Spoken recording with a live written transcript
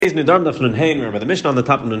Is Nedarim daf nun hey, by the Mishnah on the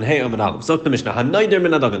top of nun hey Amud Aleph. Zok the Mishnah, Hanayder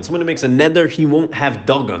min dagan. Someone who makes a neder, he won't have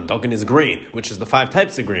dagan. Dagan is grain, which is the 5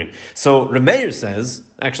 types of grain. So Rameir says,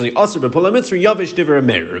 actually, Asur b'pul hamitzri yavish diver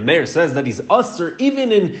Rameir. Rameir says that he's Asur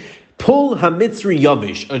even in pul hamitzri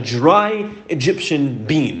yavish, a dry Egyptian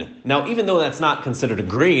bean. Now, even though that's not considered a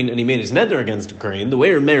grain, and he made his neder against grain, the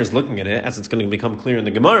way Rameir is looking at it, as it's going to become clear in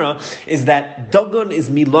the Gemara, is that dagan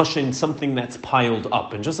is miloshin, something that's piled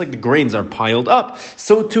up. And just like the grains are piled up,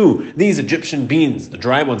 so too, these Egyptian beans, the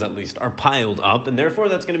dry ones at least, are piled up, and therefore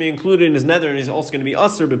that's going to be included in his neder, and he's also going to be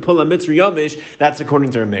asur b'pul hamitzri yavish. That's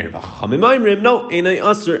according to Rameir. No, einay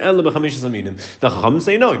asur ela b'chamishes aminim. The Chacham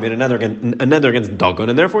say no, he made a neder against dagan,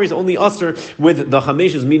 and therefore he's only asur with the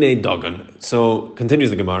chamishes minei dagan. So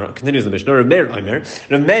continues the Gemara. Continues the Mishnah.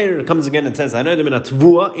 Rameir comes again and says, Rameir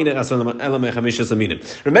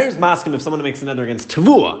is masking if someone makes a neder against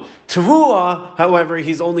Tavua. Tavua, however,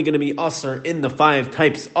 he's only going to be asur in the 5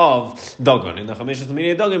 types of dagan. In the Chameshas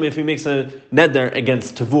Minei Dagan, if he makes a neder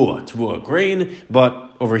against Tavua grain,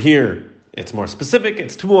 but over here, it's more specific,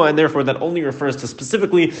 it's tuah, and therefore that only refers to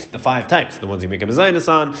specifically the 5 types, the ones you make a mezainis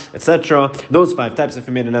on, etc. Those 5 types if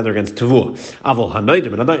you made another against tuah.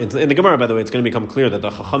 In the Gemara, by the way, it's going to become clear that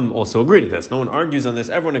the Chacham also agree to this. No one argues on this.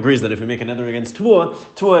 Everyone agrees that if you make another against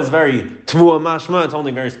tuah is very tuah mashma, it's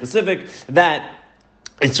only very specific, that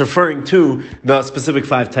it's referring to the specific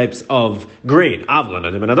 5 types of grain.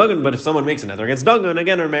 But if someone makes another against dagan,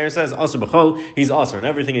 again, Rameir says, asur b'chol, he's asur on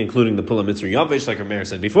everything, including the pula mitzri yavish, like Rameir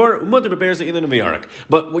said before.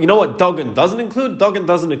 But you know what dagan doesn't include? Dagan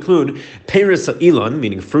doesn't include peris ilan,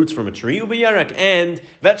 meaning fruits from a tree, ubiyarak, and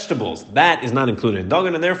vegetables. That is not included in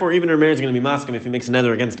dagan, and therefore even Rameir is going to be masking if he makes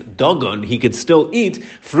another against dagan, he could still eat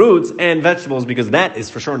fruits and vegetables, because that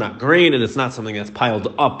is for sure not grain, and it's not something that's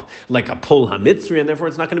piled up like a pul hamitzri, and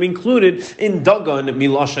therefore it's not going to be included in dagan,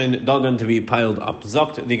 miloshin dagan to be piled up.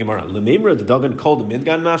 Zokt the Gemara. Lememra, the dagan called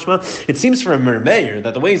midgan mashma. It seems from Rameir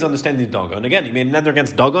that the way he's understanding dagan, again, he made an neder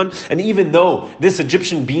against dagan, and even though this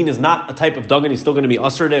Egyptian bean is not a type of dagan, he's still going to be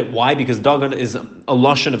ushered it. Why? Because dagan is a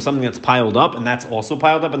lashon of something that's piled up, and that's also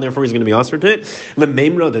piled up, and therefore he's going to be ushered to it.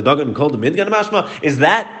 Lememra, the dagan called midgan mashma. Is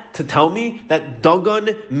that to tell me that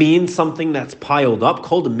dagan means something that's piled up?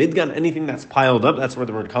 Called a midgan, anything that's piled up, that's where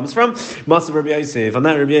the word comes from. Masav Rabbi Yosef, on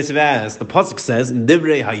that Rabbi Yosef asks, the pasuk says, in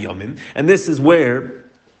Divrei Hayomim, and this is where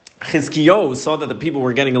Chizkiyahu saw that the people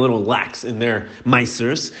were getting a little lax in their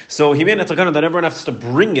meisers, so he made a takana that everyone has to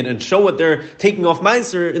bring it and show what they're taking off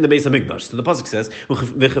meiser in the base of Mikdash. So the pasuk says,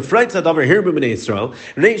 "V'chefreitz hadavar hirbu b'nei Yisrael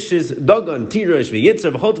reishes dagan tirosh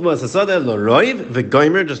v'yitzer v'chotva sasada l'roiv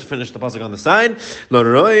v'goimer." Just to finish the pasuk on the side,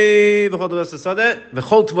 l'roiv v'chotva sasada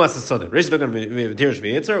v'chotva sasada reish dagan tirosh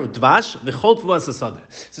v'yitzer udvash v'chotva sasada.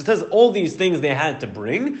 So it says all these things they had to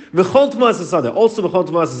bring v'chotva sasada, also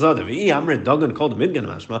v'chotva sasada v'i amre dagan called midgan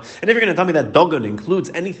mashma. And if you're going to tell me that dagan includes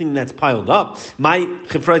anything that's piled up, my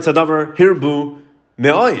chifrayt sadavar hirbu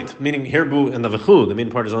me'oid, meaning hirbu and the v'chulu, the main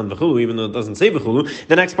part is on v'chulu, even though it doesn't say v'chulu.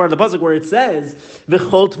 The next part of the pasuk where it says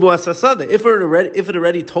v'chol tvu asasada, if it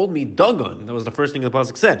already told me dagan, that was the first thing the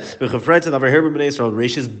pasuk said. V'chifrayt sadavar hirbu b'nei Yisrael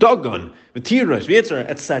reishes dagan v'tirash v'yitzer,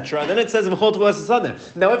 etc. Then it says v'chol tvu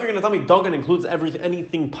asasada. Now, if you're going to tell me dagan includes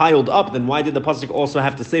anything piled up, then why did the pasuk also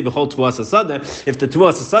have to say v'chol tvu asasada? If the tvu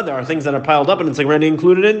asasada are things that are piled up and it's already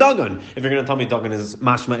included in dagan, if you're going to tell me dagan is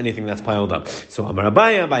mashma, anything that's piled up. So Amar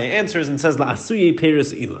Abaye answers and says la'asuye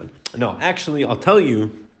peris ilan. No, actually, I'll tell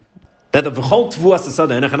you that the v'chol tvua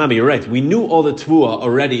sasada and echanami, you're right. We knew all the tvua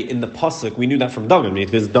already in the pasuk. We knew that from dagan,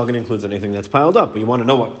 because dagan includes anything that's piled up. But you want to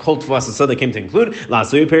know what kol tvua sasada came to include?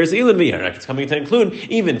 La'asuye peris ilan v'yarek. It's coming to include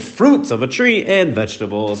even fruits of a tree and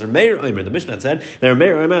vegetables. Or meir oimer, the Mishnah said there are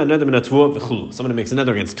meir oimer another min tvua v'chulu. Someone who makes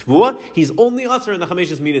another against tvua, he's only usher in the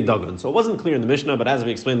chameshis minei dagan. So it wasn't clear in the Mishnah, but as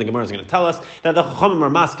we explained, the Gemara is going to tell us that the chachamim are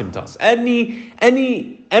maskim to us.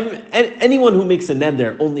 Anyone who makes a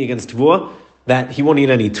neder only against tvua, that he won't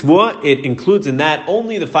eat any tvua, it includes in that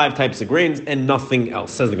only the 5 types of grains and nothing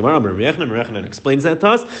else. Says the Gemara, Rabbi explains that to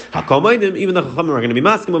us. Even the Chachamim are going to be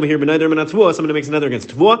masking over here, someone who makes another against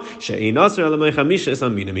tvua,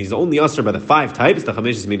 he's only usher by the 5 types, the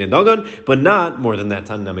chameshis min and dagan, but not more than that.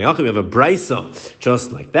 We have a brisa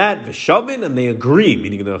just like that, v'shavin, and they agree,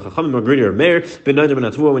 meaning the Chachamim agree to Rameir,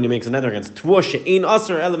 when he makes another against tvua, she'ein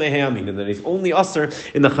usher elamei hayamin, and that he's only usher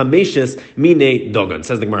in the chameshis min dagan.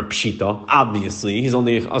 Says the Gemara, pshita, obviously he's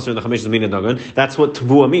only asur in the chameshes mina dagan. That's what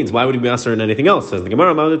tvua means. Why would he be asur in anything else? Says the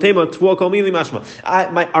Gemara, tvua kol mili mashma.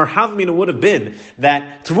 Our havmina would have been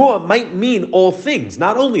that tvua might mean all things,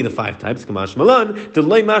 not only the 5 types. Kamash malan, the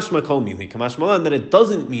loy mashma kol mili. Kamash malan, that it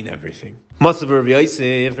doesn't mean everything. Must have Rav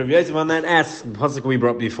Yosef on that asks the pasuk we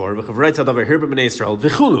brought before. What the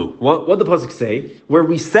pasuk say? Where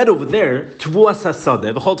we said over there tvuas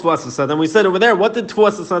hasadeh, v'chol tvuas hasadeh, and we said over there, what did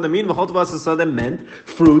tvuas hasadeh mean? V'chol tvuas hasadeh meant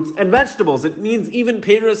fruits and vegetables. It means even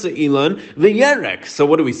peiros ilan v'yerek. So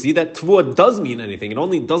what do we see? That tvua does mean anything.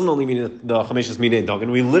 It doesn't only mean the chameshes minei dog.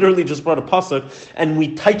 And we literally just brought a pasuk and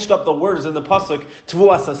we touched up the words in the pasuk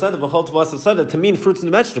tvuas hasadeh, v'chol tvuas hasadeh to mean fruits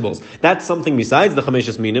and vegetables. That's something besides the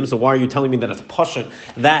chameshes minim. So why are you telling me that it's pashut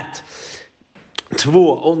that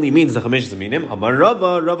tvua only means the chameshes minim? Amar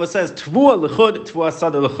Rava says tvua lechud, tvua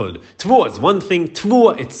sada lechud. Tvua is one thing.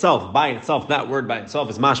 Tvua itself, by itself, that word by itself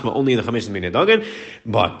is mashma only in the chameshes minim dagan.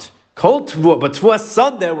 But kol tvua, but tvua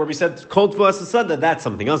sada, where we said kol tvua sada, that's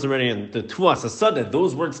something else already. And the tvua sada,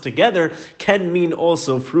 those words together can mean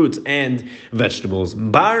also fruits and vegetables.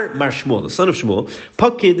 Bar Shmuel, the son of Shmuel,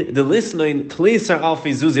 pakid the lisnain tleisar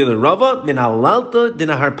alfi zuzi the Rava min alalta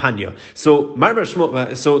dinahar panya. So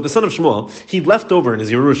Shmuel, so the son of Shmuel, he left over in his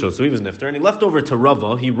Yerusha, so he was nifter, and he left over to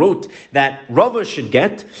Rava. He wrote that Rava should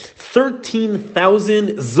get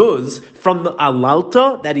 13,000 zuz from the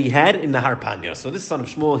alalta that he had in Nahar Panya. So this son of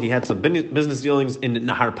Shmuel, he had some business dealings in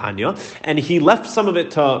Nahar Panya, and he left some of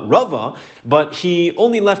it to Rava, but he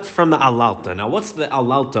only left from the alalta. Now, what's the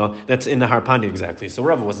alalta that's in Nahar Panya exactly? So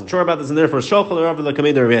Rava wasn't sure about this, and therefore Shochel Rava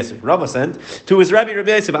l'kamed Rabbi Yosef. Rava sent to his Rabbi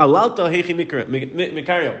Yosef, alalta heichi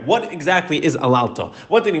mikaria. What exactly is alalta?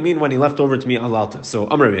 What did he mean when he left over to me alalta? So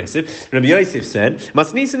Amar Rabbi Yosef said,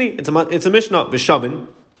 Masnisani, it's a Mishnah, B'shavin.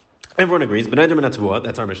 Everyone agrees, but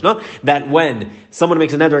that's our Mishnah, that when someone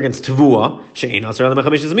makes a neder against Tavua,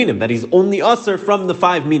 that he's only asr from the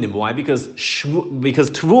 5 minim. Why? Because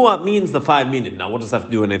Tavua means the 5 minim. Now, what does that have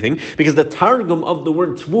to do with anything? Because the targum of the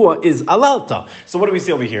word Tavua is alalta. So what do we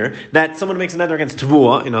see over here? That someone makes a neder against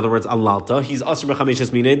Tavua, in other words, alalta, he's asr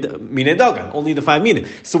b'chameshes minei dagan, only the 5 minim.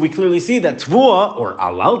 So we clearly see that Tavua, or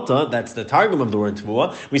alalta, that's the targum of the word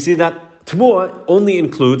Tavua, we see that Tmua only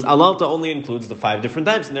includes, alalta only includes the 5 different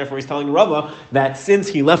types, and therefore he's telling Rava that since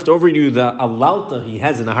he left over you the alalta he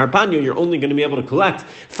has in the harpanya, you're only going to be able to collect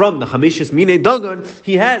from the chameshes minei dagan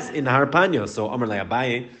he has in the harpanya. So Amar le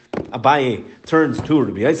Abaye turns to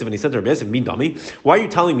Rabbi Yosef and he said to Rabbi Yosef, "Mi dami, why are you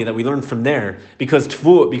telling me that we learned from there? Because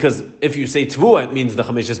if you say tvua, it means the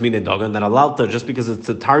chameshes minei dagan, then alalta, just because it's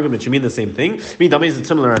a targum, it should mean the same thing. Mi dami, is it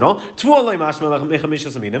similar at all? Tvua loy mashma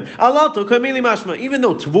chameshes minim, alalta kamili mashma. Even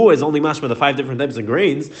though tvua is only mashma the 5 different types of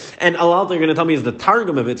grains, and alalta you're going to tell me is the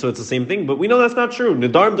targum of it, so it's the same thing. But we know that's not true.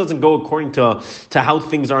 Nedarim doesn't go according to how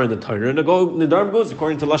things are in the Torah. Nedarim goes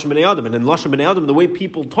according to lashon bnei adam, and in lashon bnei adam, the way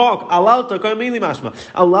people talk, alalta kamili mashma.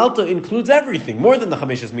 Alalta includes everything, more than the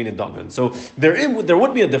chameshes minei dagan. So there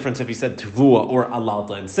would be a difference if he said tvua or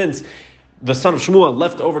alalta. And since the son of Shmuel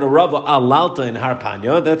left over to Rava alalta in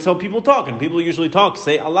harpanya, that's how people talk. And people usually talk,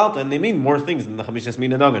 say alalta, and they mean more things than the chameshes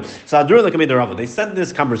minei dagan. So Adur l'kamei Rava, they sent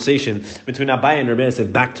this conversation between Abaye and Rabbi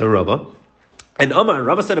Yosef back to Rava. And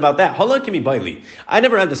Rava said about that, Halal kimi baili. I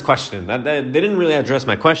never had this question. They didn't really address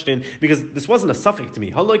my question because this wasn't a suffix to me.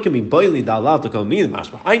 Halal kimi baili da alalta kol means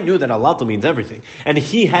mashma. I knew that alalta means everything, and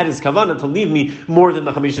he had his kavanah to leave me more than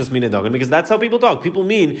the chameshes minei dagan, because that's how people talk. People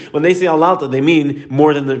mean when they say alalta, they mean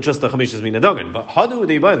more than just the chameshes minei dagan. But hadu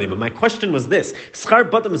dei baili. But my question was this: schar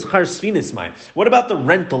batam schar sfinis mai. What about the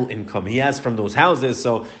rental income he has from those houses?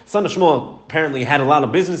 So son of Shmuel apparently had a lot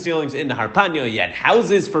of business dealings in the harpanya. He had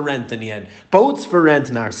houses for rent, and he had boats for rent,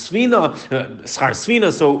 and our schar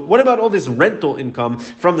svina. So what about all this rental income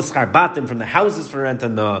from the schar batim, from the houses for rent,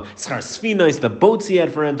 and the schar svina, the boats he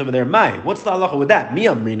had for rent over there? What's the halacha with that? Mi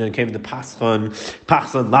amrina came to pachsan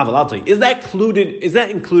lav. Is that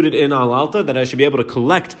included in alalta, that I should be able to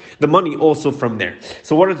collect the money also from there?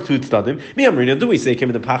 So what are the two tzadim? Mi amrina, do we say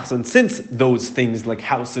came to pachsan, since those things like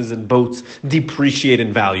houses and boats depreciate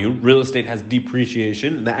in value, real estate has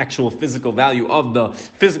depreciation, the actual physical value of the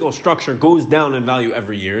physical structure goes down in value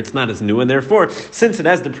every year. It's not as new, and therefore, since it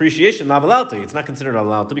has depreciation, lav alalta, it's not considered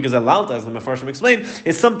alalta, because alalta, as the Mefarshim explained,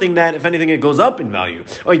 is something that, if anything, it goes up in value.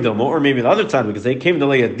 Or maybe the other side, because they came to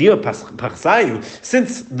lay a dia pachsayu,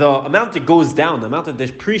 since the amount it goes down, the amount it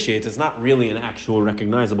depreciates, is not really an actual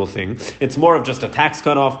recognizable thing. It's more of just a tax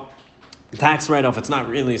cutoff. tax write-off, it's not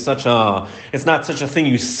such a thing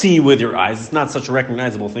you see with your eyes. It's not such a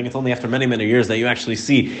recognizable thing. It's only after many, many years that you actually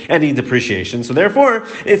see any depreciation. So therefore,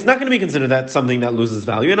 it's not going to be considered that something that loses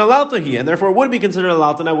value. And alaltahi, and therefore would be considered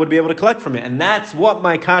alalta, and I would be able to collect from it. And that's what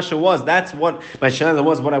my kasha was. That's what my shayla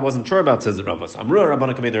was. What I wasn't sure about, says the Rava. So Amru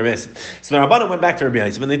Rabbana Kamei Rabbi Yosef. So the Rabbana went back to Rabbi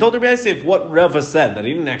Yosef, and they told Rabbi Yosef what Rava said, that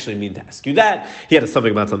he didn't actually mean to ask you that. He had a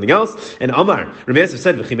something about something else. And Amar, Rabbi Yosef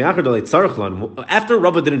said, after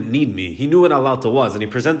Rava didn't need me, he knew what alalta was, and he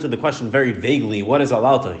presented the question very vaguely. What is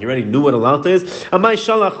alalta? He already knew what alalta is. Amai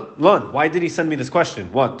shalach lan. Why did he send me this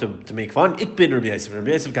question? What, to make fun? Ik bin Rabbi Yosef.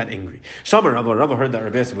 Rabbi Yosef got angry. Shamar Rava heard that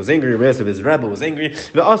Rabbi Yosef was angry. Rabbi Yosef, his rebbe, was angry.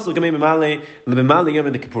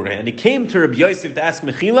 And he came to Rabbi Yosef to ask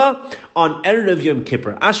mechila on Erev Yom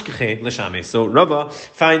Kippur. Ashkeche l'shamesh. So Rava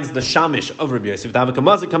finds the shamish of Rabbi Yosef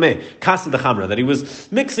that he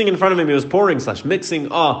was mixing in front of him. He was mixing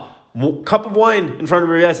cup of wine in front of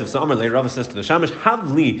Rabbi Yosef. So Amar Rava says to the shamish,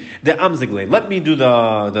 Havli the amzigle. Let me do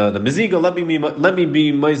the meziga. Let me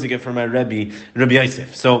be meziga for my Rabbi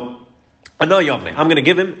Yosef. So I know Yavne. I'm going to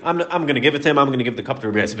give him. I'm going to give it to him. I'm going to give the cup to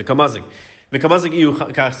Rabbi Yosef. V'kamazik iyu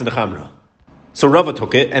kachs the chamra. So Rava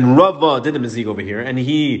took it, and Rava did the mezig over here, and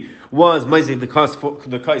he was mezig the kais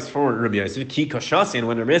for Rabbi Yosef, ki kashasi, and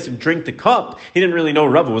when Rabbi Yosef drank the cup, he didn't really know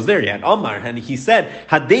Rava was there yet. Amar, and he said,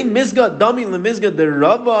 Hadei mizga dami lemizga de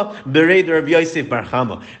Rava berei de Rabbi Yosef bar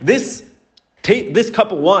Chama. This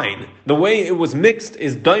cup of wine, the way it was mixed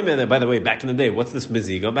is daimeh. By the way, back in the day, what's this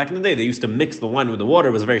miziga? Back in the day, they used to mix the wine with the water.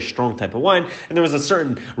 It was a very strong type of wine, and there was a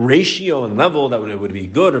certain ratio and level that it would be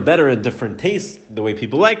good or better, a different taste, the way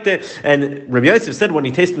people liked it. And Rabbi Yosef said when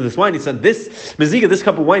he tasted this wine, he said, this miziga, this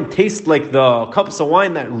cup of wine tastes like the cups of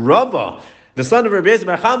wine that Rava, the son of Rabbi Yosef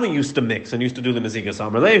bar Chama, used to mix and used to do the meziga.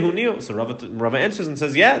 So Amarlei, who knew? So Rava answers and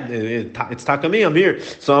says, yeah, it's takami, I'm here.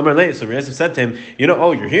 So Amarlei, so Rabbi Yosef said to him,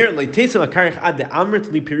 you're here.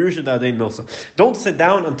 Don't sit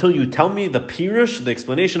down until you tell me the pirush, the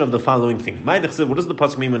explanation of the following thing. What does the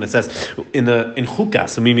pasuk mean when it says in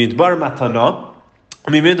Chukas,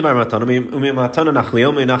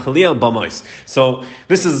 so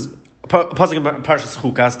this is pasuk in Parshas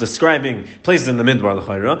Chukas describing places in the Midbar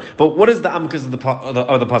l'chayra. But what is the amkus of the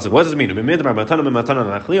pasuk? What does it mean? They went from Midbar to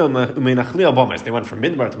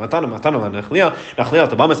Matana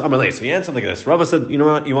to Bamas Amalei. So he answered like this. Rava said, you know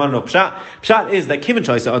what? You want to know pshat? Pshat is that kivin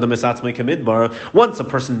choisa adam esatz make a midbar. Once a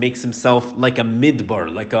person makes himself like a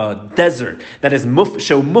midbar, like a desert that is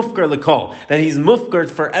show mufkar l'kol, that he's mufkar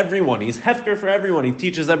for everyone. He's hefker for everyone. He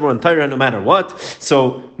teaches everyone Torah no matter what.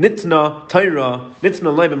 So nitna Torah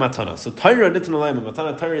nitna leibe matana. So Torah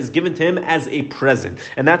is given to him as a present,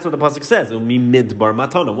 and that's what the pasuk says. Umi midbar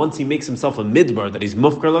matana. Once he makes himself a midbar, that he's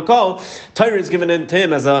mufkar lakal, Torah is given to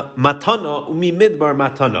him as a matana. Umi midbar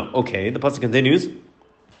matana. Okay, the pasuk continues.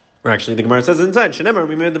 Or actually, the Gemara says inside, Shenemar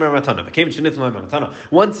umi midbar matana.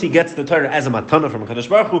 Once he gets the Torah as a matana from Hakadosh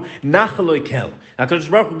Baruch Hu, nachaloi kel. Hakadosh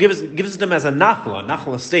Baruch Hu gives it to him as a nachla.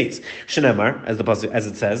 Nachla states Shenemar, as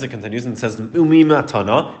it says, it continues and it says umi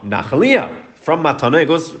matana nachaliyah. From Matana, it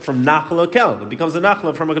goes from Nachla Kel. It becomes a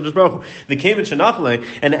Nachla from HaKadosh Baruch Hu. The Kemet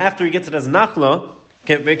Shenachla, and after he gets it as Nachla,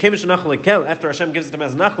 after Hashem gives it to him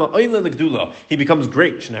as Nachla, he becomes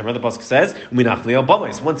great. The pasuk says,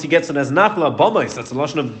 once he gets it as Nachla Bamais, that's a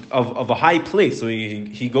lashon of a high place. So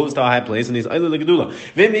he goes to a high place and he's but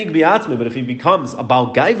if he becomes a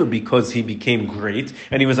Baal Gaiva because he became great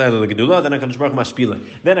and he was then HaKadosh Baruch Hu mashpila.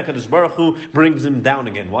 Then HaKadosh Baruch Hu brings him down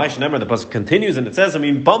again. Why? The pasuk continues and it says,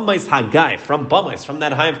 Bamais Hagai, from Bamais, from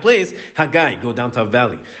that high place, Hagai, go down to a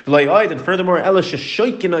valley. And furthermore, he becomes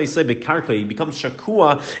shakur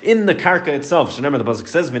in the karka itself. Remember, the pasuk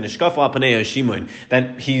says that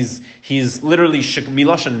he's literally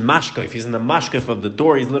miloshan mashkef. He's in the mashkef of the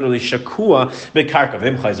door. He's literally shakua bekarka.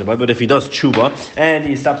 But if he does tshuva and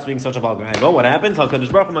he stops being such a balgaiva, what happens? Hakadosh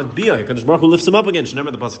Baruch Hu lifts him up again.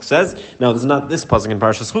 Remember, the pasuk says. Now, this is not this pasuk in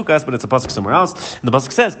Parashas Chukas, but it's a pasuk somewhere else. And the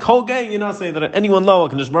pasuk says, "Kol gay," say that anyone low,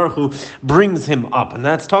 Hakadosh Baruch Hu brings him up, and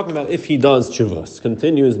that's talking about if he does tshuva.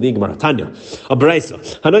 Continues the Gemara Tanya, a brayso.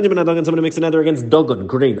 Somebody makes another against Dagon,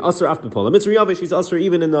 grain, Asr Afbipol. Mitzri Yavish, he's Asr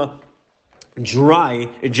even in the dry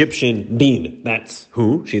Egyptian bean. That's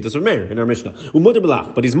who? Shitas Rameir in our Mishnah. Umutter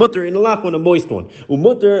belach, but he's mutter in a lach one, a moist one.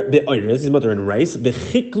 Umutter be'oiris, he's mutter in rice.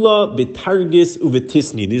 Be'chikla, be'targis,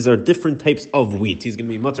 uvetisni. These are different types of wheat. He's going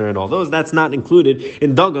to be mutter in all those. That's not included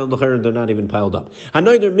in Dagon. They're not even piled up.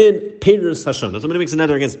 Hanoider min Peiros Hashana. Somebody makes a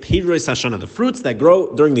nether against Peiros Hashana, the fruits that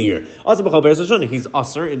grow during the year. Also, B'chal Peiros Hashana, he's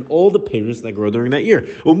Aser in all the Peiros that grow during that year.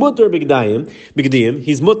 Umutter B'gdayim,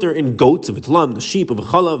 he's mutter in goats, of Itlam, the sheep, of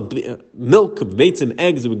Chala, milk, of Beitzim,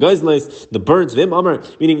 eggs, of Geizlais, the birds, Vim Amar.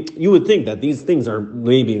 Meaning, you would think that these things are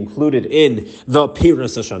maybe included in the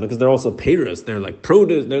Peiros Hashana, because they're also Peiros. They're like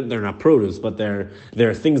produce. They're not produce, but they're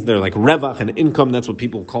things. They're like revach and income. That's what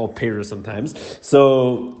people call Peiros sometimes.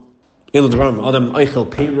 So. So we see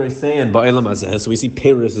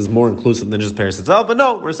Peiros is more inclusive than just Peiros itself, but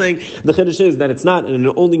no, we're saying the chiddush is that it's not, and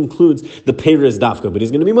it only includes the Peiros dafka, but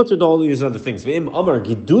he's going to be mutter to all these other things. But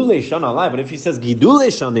if he says gidule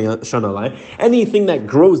shanalai, anything that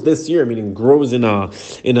grows this year, meaning grows in a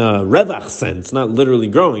revach sense, not literally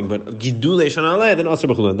growing, but gidule shanalai, then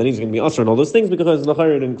asr b'chulan, then he's going to be asr on all those things because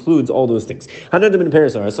l'chayr it includes all those things.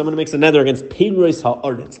 Someone makes a nether against Peiros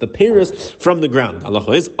ha'aretz, the Peiros from the ground. Allah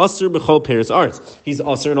is asr b'chol Peiros arts. He's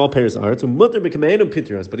asr in all Peiros arts. Mutter b'kameinu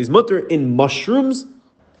pitras, but he's mutter in mushrooms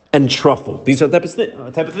and truffle. These are the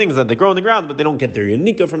type of things that they grow on the ground, but they don't get their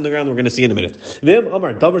yanika from the ground. We're going to see in a minute. But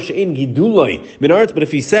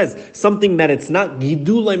if he says something that it's not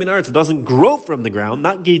gidulai min arts, it doesn't grow from the ground,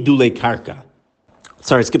 not gidulai karka.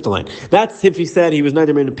 Sorry, skip the line. That's if he said he was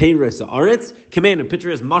neither in Peiros Aretz, Kamen and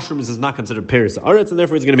Pitras, mushrooms is not considered Peiros Aretz, and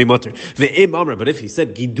therefore he's going to be mutter. Ve'im Amr, but if he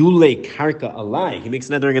said Gidule Karka alai, he makes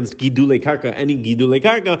nether against Gidule Karka, any Gidule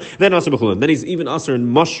Karka, then Asr B'chulan. Then he's even Asr in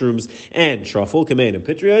mushrooms and truffle, Kamen and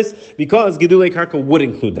Pitras, because Gidule Karka would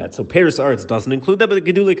include that. So Peiros Aretz doesn't include that, but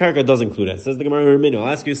Gidule Karka does include that. Says the Gemara I'll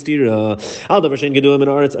ask you a steer, Al Davar Shein Gidule Min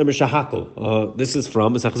Aretz Amr Shahakol. This is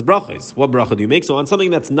from Mesachas Brachos. What bracha do you make? So on something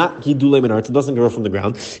that's not Gidule Min Aretz, it doesn't grow from the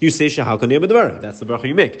ground, you say shahakol ne'abedvar. That's the bracha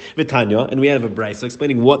you make. Vitanya, and we have a brayso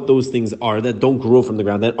explaining what those things are that don't grow from the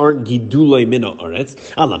ground, that aren't gidulei mina aretz.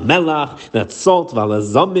 Ala melach, that's salt, vala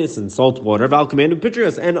zamis, and salt water, val kamein and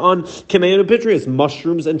pitrius, and on kamein and pitrius,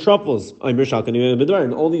 mushrooms and truffles.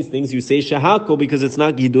 And all these things you say shahakol because it's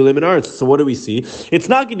not gidulei mina aretz. So what do we see? It's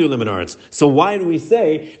not gidulei mina aretz. So why do we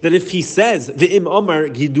say that if he says the im amar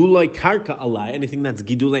gidulei karka alai, anything that's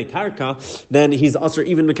gidulei karka, then he's also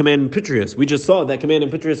even the kamein and pitrius. We just saw that kamein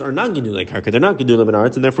and pitrius are not gidulei karka, they're not gidulei min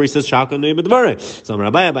arts, and therefore he says shaka ne'bedvare. So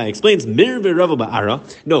Rabbi explains mir v'rava ba'ara.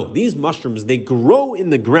 No, these mushrooms they grow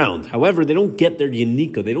in the ground. However, they don't get their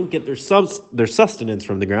yanika, they don't get their sustenance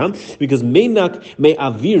from the ground because meinak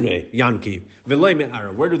me'avire yanki v'loi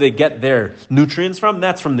me'ara. Where do they get their nutrients from?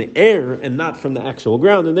 That's from the air and not from the actual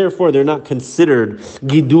ground, and therefore they're not considered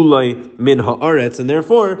gidulei min haaretz, and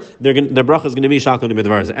therefore their bracha is going to be shaka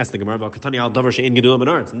ne'bedvare. Ask the Gemara about katani al davar she'in gidulei min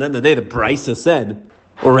arts, and then the day the Brisa said,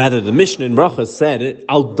 or rather, the Mishnah in Brachas said,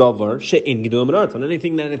 "Al davar she'in gidulei min aretz." On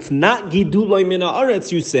anything that it's not gidulei min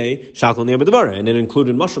aretz, you say shakol ne'abedvara, and it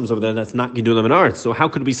included mushrooms over there. That's not gidulei min aretz. So how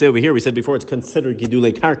could we say over here? We said before it's considered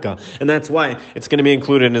gidulei karka, and that's why it's going to be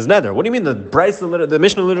included in his nether. What do you mean? The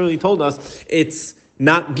Mishnah literally told us it's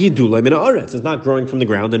not gidulei min haaretz. It's not growing from the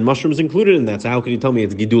ground, and mushrooms included in that. So how can you tell me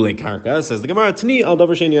it's gidulei karka? Says the Gemara, Tni al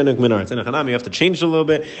davar she'in yonik min haaretz. And you have to change it a little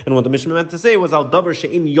bit. And what the Mishnah meant to say was al davar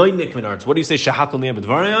she'in yonik min haaretz. What do you say shahakol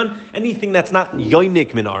ne'abedvarayan? Anything that's not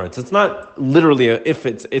yonik min haaretz. It's not literally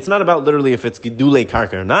it's not about literally if it's gidulei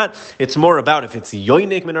karka or not. It's more about if it's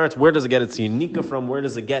yonik min haaretz. Where does it get its yanika from? Where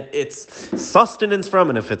does it get its sustenance from?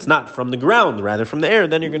 And if it's not from the ground, rather from the air,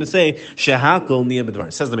 then you're going to say shahakol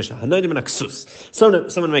ne'abedvarayan. Says the Mishnah, hanodim and aksus.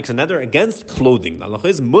 Someone makes a nether against clothing. The halacha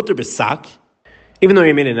is mutter b'sak. Even though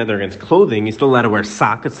he made a nether against clothing, he's still allowed to wear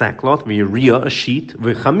sak, a sackcloth, v'yuriya, a sheet,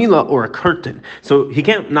 v'chamila, or a curtain. So he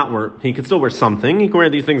can't not wear, he could still wear something. He can wear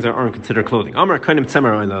these things that aren't considered clothing. Amar kainim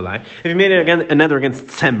tzemer oilalai. If he made a nether against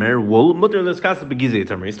tzemer, wool, mutter l'skasa b'gizei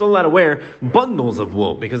tzemer. He's still allowed to wear bundles of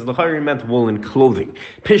wool, because the chayri meant wool in clothing.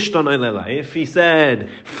 Pishton oilalai. If he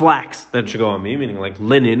said flax, that should go on me, meaning like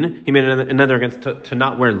linen, he made a nether against to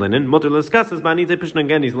not wear linen. Mutter l'skasa is b'anitei pishton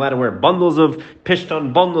again. He's allowed to wear bundles of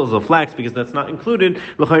pishton, bundles of flax, because that's not included. He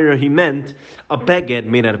meant a beged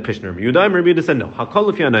made out of pishner. Yehuda said no. Hakol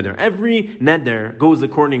if nether. Every nether goes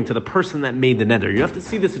according to the person that made the nether. You have to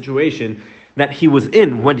see the situation that he was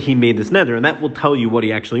in when he made this nether, and that will tell you what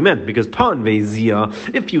he actually meant. Because Tan Vezia,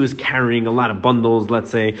 if he was carrying a lot of bundles,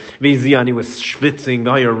 let's say Vezia, and he was schwitzing,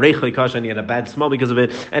 and he had a bad smell because of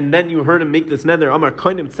it, and then you heard him make this nether, Amar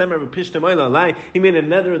Koinim Tzemer Pishtim Oila, he made a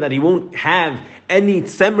nether that he won't have any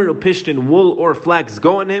tzemer or pishtin, wool or flax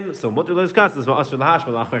go on him. So then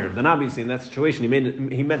obviously in that situation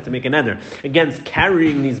he meant to make a nether against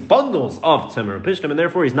carrying these bundles of tzemer or pishtim, and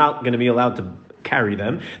therefore he's not going to be allowed to carry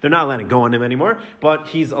them. They're not allowed to go on him anymore, but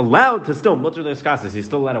he's allowed to still mutter the skasis. He's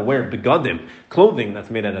still allowed to wear begadim, clothing that's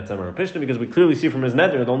made out of tzemer or pishna, because we clearly see from his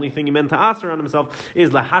neder the only thing he meant to aser on himself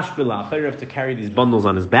is lahashvila achayrav, to carry these bundles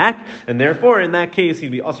on his back, and therefore in that case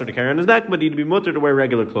he'd be aser to carry on his back, but he'd be mutter to wear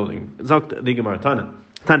regular clothing. Zokt the Gemara Tanya.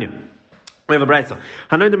 We have a brayso.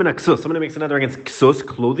 Somebody makes another against ksus,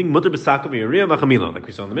 clothing, mutter b'sakav v'yariya v'chamila. Like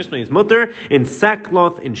we saw in the Mishnah, he's mutter in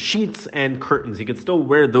sackcloth, in sheets and curtains. He could still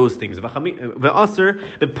wear those things. V'aser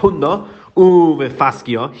b'punda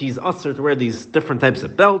u'v'faskia. He's aser to wear these different types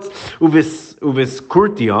of belts.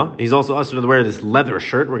 U'v'skurtia. He's also aser to wear this leather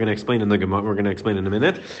shirt. We're going to explain in the Gemara. We're going to explain in a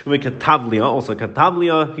minute. U'v'katavlia. Also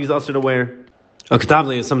katavlia. He's aser to wear. A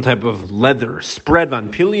katavli is some type of leather spread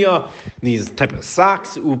van pilia, these type of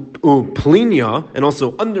socks, plinia, and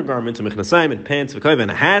also undergarments, mechnasayim, and pants,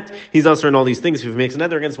 and a hat. He's also in all these things. If he makes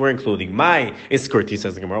another against wearing clothing, my iskurti,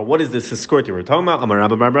 says the Gemara. What is this iskurti we're talking about? Amar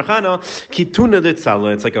Rabba bar Barchana, kituna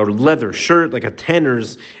ditzala. It's like a leather shirt, like a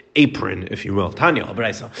tanner's apron, if you will. Tanya,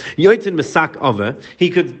 Braisa. Yoitzin Mesak Ave. He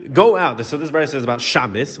could go out. So this Braisa is about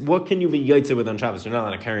Shabbos. What can you be yoitzin with on Shabbos? You're not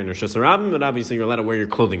allowed to carry in Rosh Hashanah, but obviously you're allowed to wear your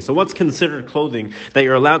clothing. So what's considered clothing that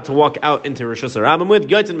you're allowed to walk out into Rosh Hashanah with?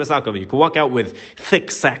 Yoitzin Mesak Ave. You can walk out with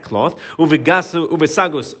thick sackcloth,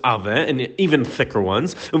 Uvesagus Ave, and even thicker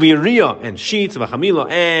ones, Uviriya and sheets,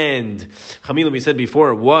 Vachamila, and Chamila, we said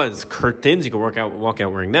before, was curtains. You can walk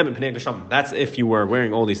out wearing them. And that's if you were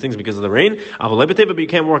wearing all these things because of the rain. But you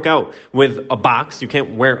can't walk out with a box. You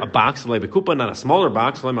can't wear a box, not a smaller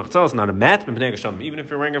box, not a mat. Even if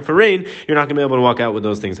you're wearing it for rain, you're not going to be able to walk out with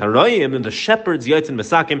those things. And the shepherds, Yaitzin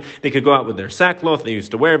Mesakim, they could go out with their sackcloth they used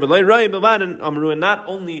to wear. But not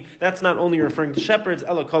only referring to shepherds,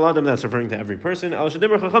 that's referring to every person. Only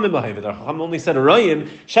said Arayim,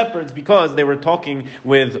 shepherds, because they were talking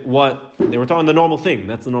with the normal thing.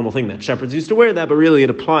 That's the normal thing that shepherds used to wear that, but really it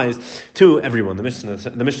applies to everyone. The Mishnah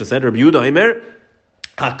said, Rabbi Yehuda Omer,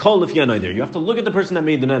 you have to look at the person that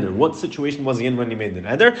made the neder. What situation was he in when he made the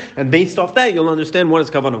neder? And based off that, you'll understand what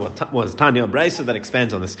his kavanah was. Tanya Braisa that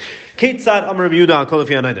expands on this. Ketzad Amar Rabbi Yehuda Kol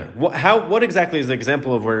Lefi neder. What exactly is the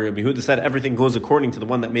example of where Rabbi Yehuda said everything goes according to the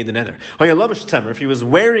one that made the neder? If he was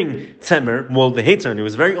wearing tzemer, the hater, and he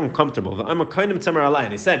was very uncomfortable. I'm a kind of tzemer alai,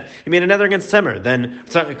 and he said he made a neder against tzemer. Then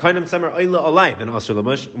kind of tzemer oila alai. Then asur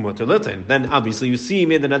lamush mutar lutain. Then obviously you see he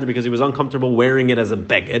made the neder because he was uncomfortable wearing it as a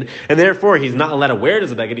beged, and therefore he's not allowed to wear it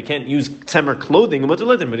as a beged. He can't use tzemer clothing, but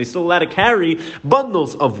he's still allowed to carry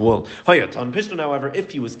bundles of wool. On Pishton, however,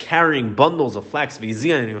 if he was carrying bundles of flax, and he was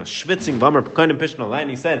schwitzing bummer kind of Pishton, and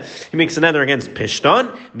he said he makes a nether against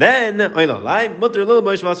Pishton, then and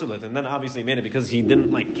then obviously he made it because he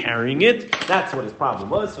didn't like carrying it. That's what his problem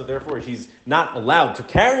was. So therefore, he's not allowed to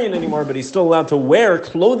carry it anymore, but he's still allowed to wear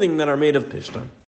clothing that are made of Pishton.